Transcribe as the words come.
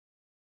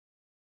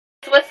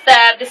what's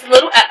up? This is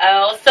Little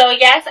Uh-Oh. So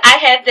yes, I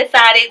have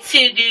decided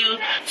to do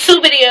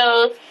two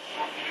videos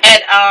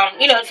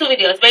and two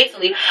videos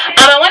basically.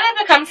 I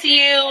wanted to come to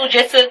you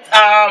just to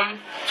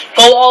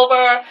go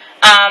over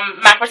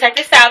my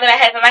protective style that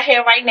I have in my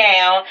hair right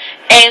now,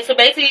 and to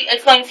basically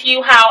explain to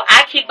you how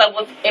I keep up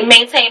with and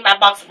maintain my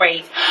box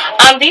braids.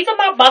 These are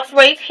my box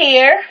braids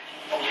here.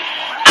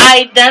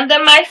 I done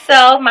them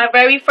myself, my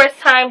very first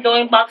time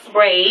doing box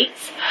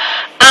braids.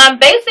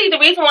 Basically the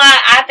reason why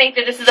I think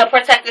that this is a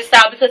protective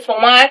style, because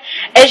for one,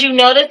 as you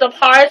notice, the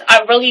parts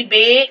are really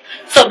big,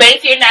 so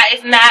basically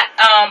it's not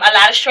a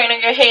lot of strain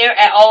on your hair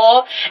at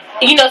all.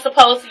 You know,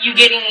 suppose you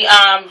getting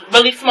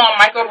really small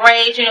micro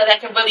braids, you know, that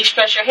can really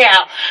stretch your hair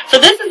out. So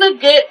this is a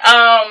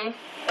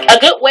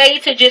good way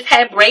to just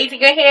have braids in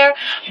your hair,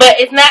 but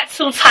it's not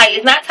too tight.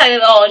 It's not tight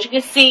at all. As you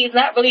can see, it's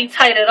not really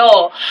tight at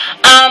all.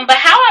 But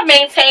how I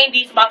maintain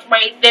these box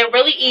braids, they're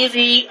really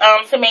easy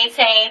to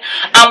maintain.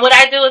 What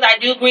I do is I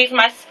do grease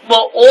my,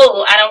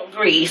 oil. I don't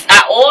grease.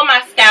 I oil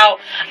my scalp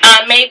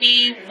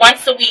maybe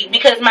once a week,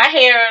 because my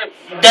hair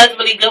does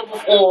really good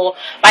with oil.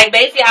 Like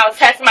basically I'll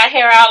test my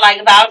hair out, like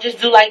if I'll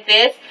just do like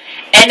this,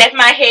 and if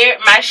my hair,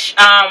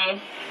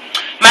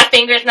 my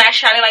finger is not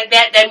shiny like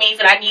that, that means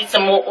that I need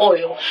some more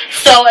oil.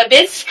 So if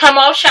it's come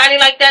off shiny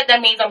like that,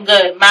 that means I'm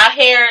good. My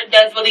hair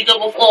does really good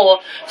with oil,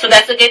 so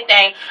that's a good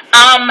thing.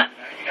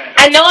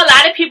 I know a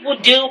lot of people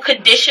do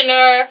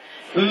conditioner,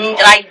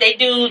 like they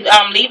do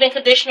leave-in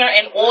conditioner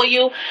and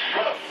oil.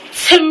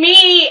 To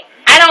me,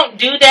 I don't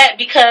do that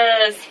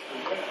because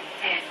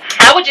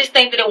I would just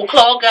think that it will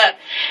clog up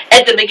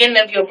at the beginning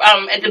of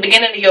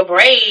your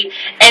braid,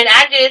 and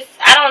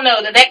I don't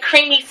know, that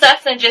creamy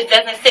substance just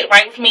doesn't sit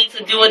right with me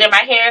to do it in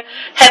my hair.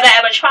 Have I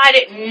ever tried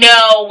it?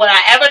 No. Would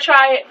I ever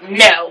try it?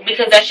 No,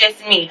 because that's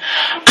just me.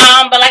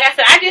 But like I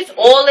said, I just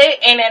oil it,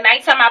 and at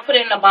nighttime I put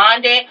it in a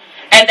bondant,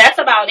 and that's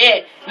about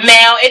it.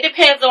 Now it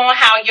depends on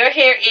how your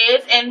hair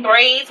is in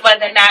braids,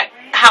 whether or not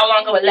how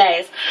long it would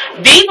last.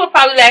 These will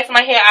probably last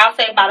my hair, I'll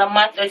say, about a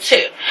month or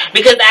two,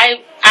 because I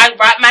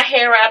wrap my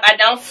hair up. I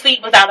don't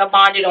sleep without a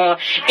bonnet on.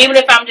 Even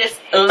if I'm just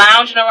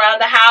lounging around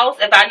the house,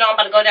 if I know I'm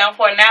about to go down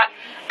for a nap,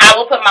 I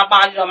will put my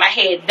bonnet on my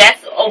head.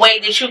 That's a way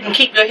that you can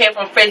keep your hair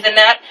from frizzing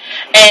up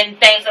and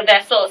things of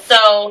that sort.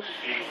 So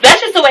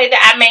that's just the way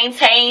that I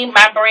maintain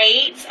my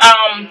braids.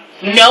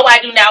 No, I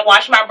do not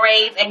wash my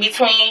braids in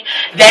between.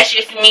 That's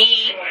just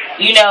me.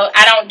 You know,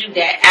 I don't do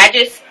that.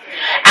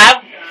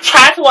 I've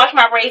tried to wash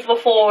my braids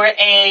before,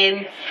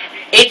 and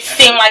it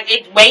seemed like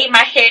it weighed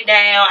my hair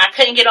down. I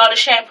couldn't get all the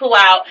shampoo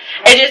out.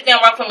 It just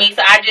didn't work for me,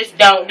 so I just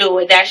don't do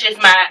it. That's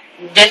just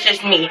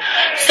me.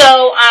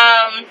 So,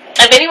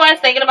 if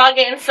anyone's thinking about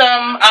getting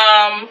some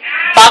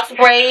box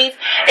braids,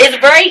 it's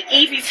very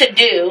easy to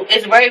do.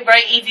 It's very,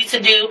 very easy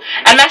to do.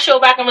 I'm not sure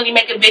if I can really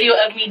make a video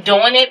of me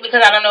doing it,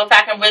 because I don't know if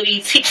I can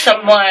really teach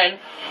someone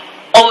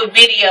over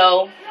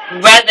video.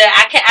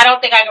 I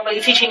don't think I can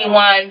really teach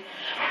anyone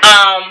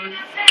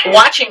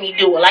watching me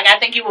do it. Like, I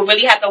think you would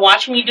really have to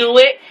watch me do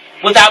it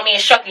without me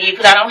instructing you,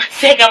 because I don't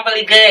think I'm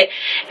really good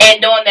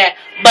in doing that.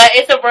 But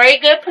it's a very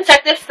good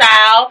protective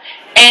style,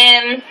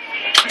 and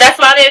that's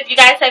about it. If you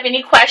guys have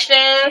any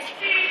questions,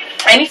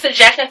 any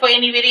suggestions for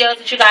any videos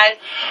that you guys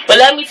would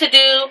love me to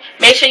do,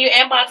 make sure you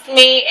inbox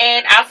me,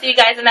 and I'll see you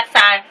guys the next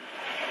time.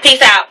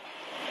 Peace out.